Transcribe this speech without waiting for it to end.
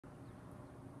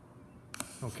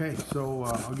Okay, so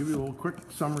I'll give you a little quick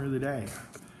summary of the day.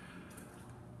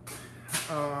 See if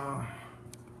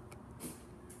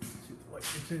the light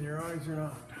gets in your eyes or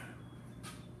not.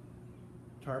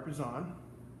 Tarp is on.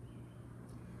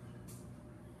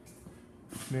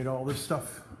 Made all this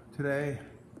stuff today.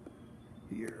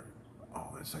 Here,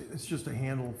 all this, it's just a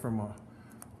handle from a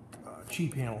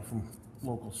cheap handle from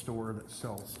local store that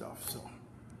sells stuff. So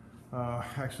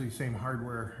actually same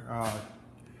hardware,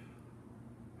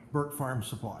 Burke Farm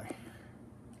Supply.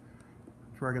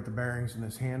 That's where I got the bearings in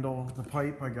this handle. The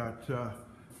pipe I got the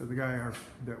guy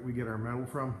that we get our metal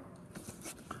from.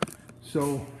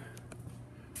 So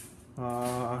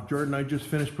Jordan, I just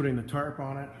finished putting the tarp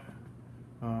on it.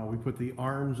 We put the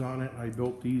arms on it. I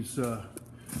built these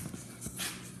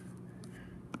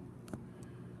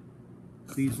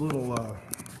little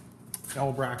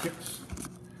L brackets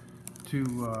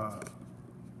to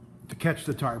catch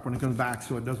the tarp when it comes back,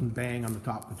 so it doesn't bang on the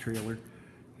top of the trailer,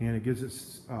 and it gives it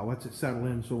lets it settle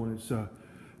in, so when it's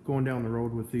going down the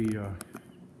road with the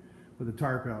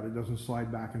tarp out, it doesn't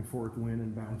slide back and forth, wind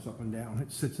and bounce up and down.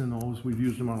 It sits in those. We've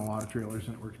used them on a lot of trailers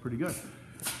and it works pretty good.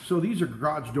 So these are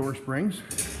garage door springs.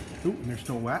 Ooh, and they're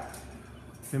still wet.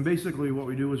 And basically what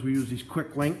we do is we use these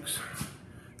quick links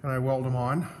and I weld them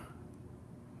on.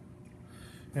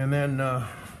 And then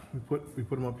we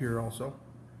put them up here also.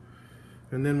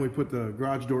 And then we put the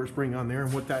garage door spring on there,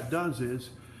 and what that does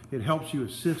is it helps you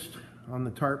assist on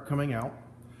the tarp coming out.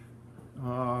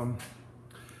 And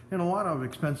a lot of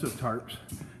expensive tarps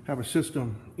have a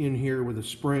system in here with a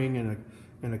spring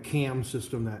and a cam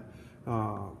system that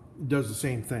does the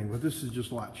same thing, but this is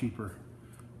just a lot cheaper.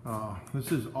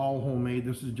 This is all homemade.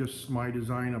 This is just my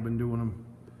design. I've been doing them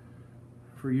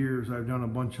for years. I've done a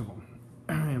bunch of them.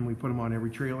 And we put them on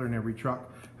every trailer and every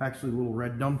truck. Actually, a little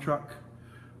red dump truck.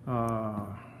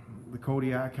 The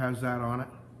Kodiak has that on it.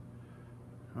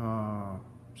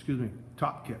 Excuse me,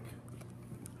 Top Kick.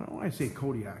 I don't know why I say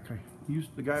Kodiak.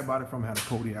 The guy I bought it from had a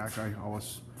Kodiak. I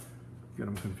always get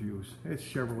them confused. It's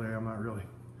Chevrolet. I'm not really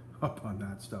up on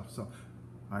that stuff, so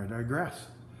I digress.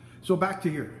 So back to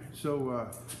here. So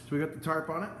we got the tarp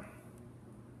on it.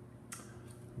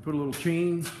 We put a little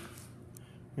chain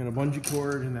and a bungee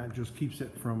cord, and that just keeps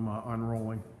it from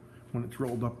unrolling when it's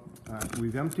rolled up after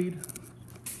we've emptied.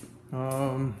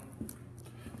 I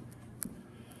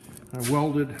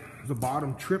welded the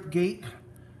bottom trip gate.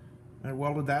 I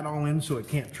welded that all in so it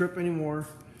can't trip anymore.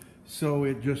 So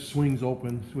it just swings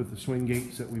open with the swing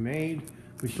gates that we made.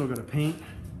 We still got to paint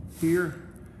here.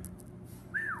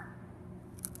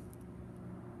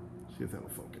 See if that'll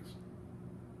focus.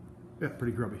 Yeah,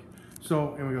 pretty grubby.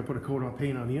 So, and we're going to put a coat of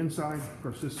paint on the inside. Of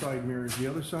course, this side mirrors the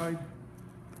other side.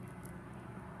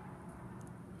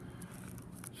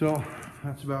 So,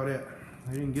 that's about it.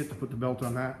 I didn't get to put the belt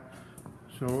on that.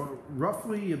 So,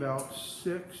 roughly about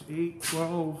 14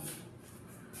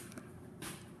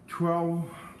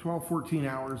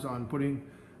 hours on putting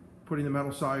the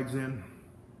metal sides in,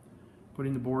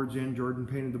 putting the boards in. Jordan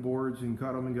painted the boards and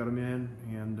cut them and got them in.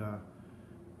 And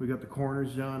we got the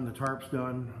corners done, the tarp's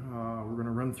done. We're going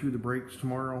to run through the brakes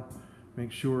tomorrow,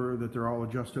 make sure that they're all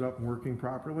adjusted up and working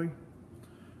properly.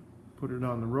 Put it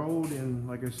on the road, and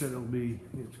like I said,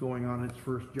 it's going on its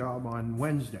first job on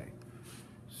Wednesday.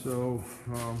 So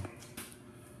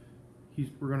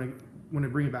we're going to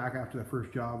bring it back after the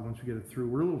first job once we get it through.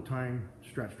 We're a little time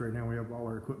stretched right now. We have all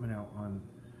our equipment out on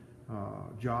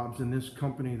jobs, and this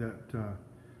company that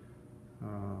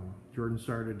Jordan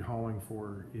started hauling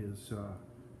for is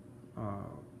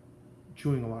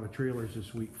chewing a lot of trailers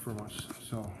this week from us,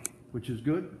 so which is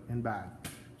good and bad.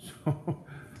 So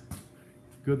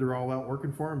good they're all out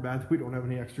working for them, bad that we don't have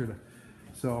any extra to.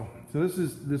 So this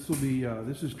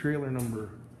is trailer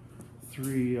number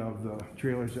 3 of the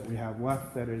trailers that we have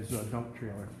left. That is a dump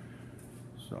trailer.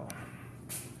 So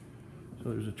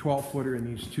there's a 12-footer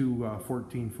and these 2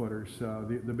 14-footers.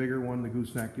 The bigger one, the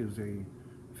gooseneck, is a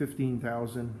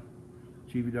 15,000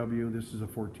 GVW. This is a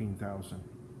 14,000.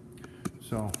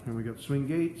 So, and we got swing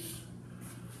gates.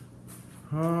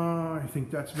 I think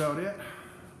that's about it.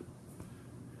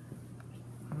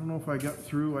 I don't know if I got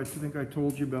through. I think I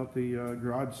told you about the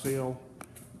garage sale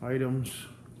items.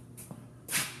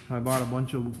 I bought a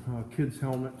bunch of kids'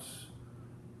 helmets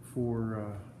for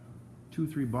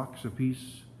 $2-3 bucks a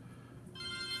piece.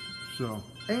 So,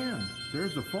 and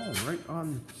there's a phone right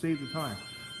on Save the Time.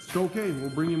 So, okay, we'll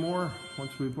bring you more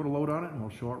once we put a load on it, and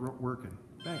we'll show it working.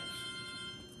 Thanks.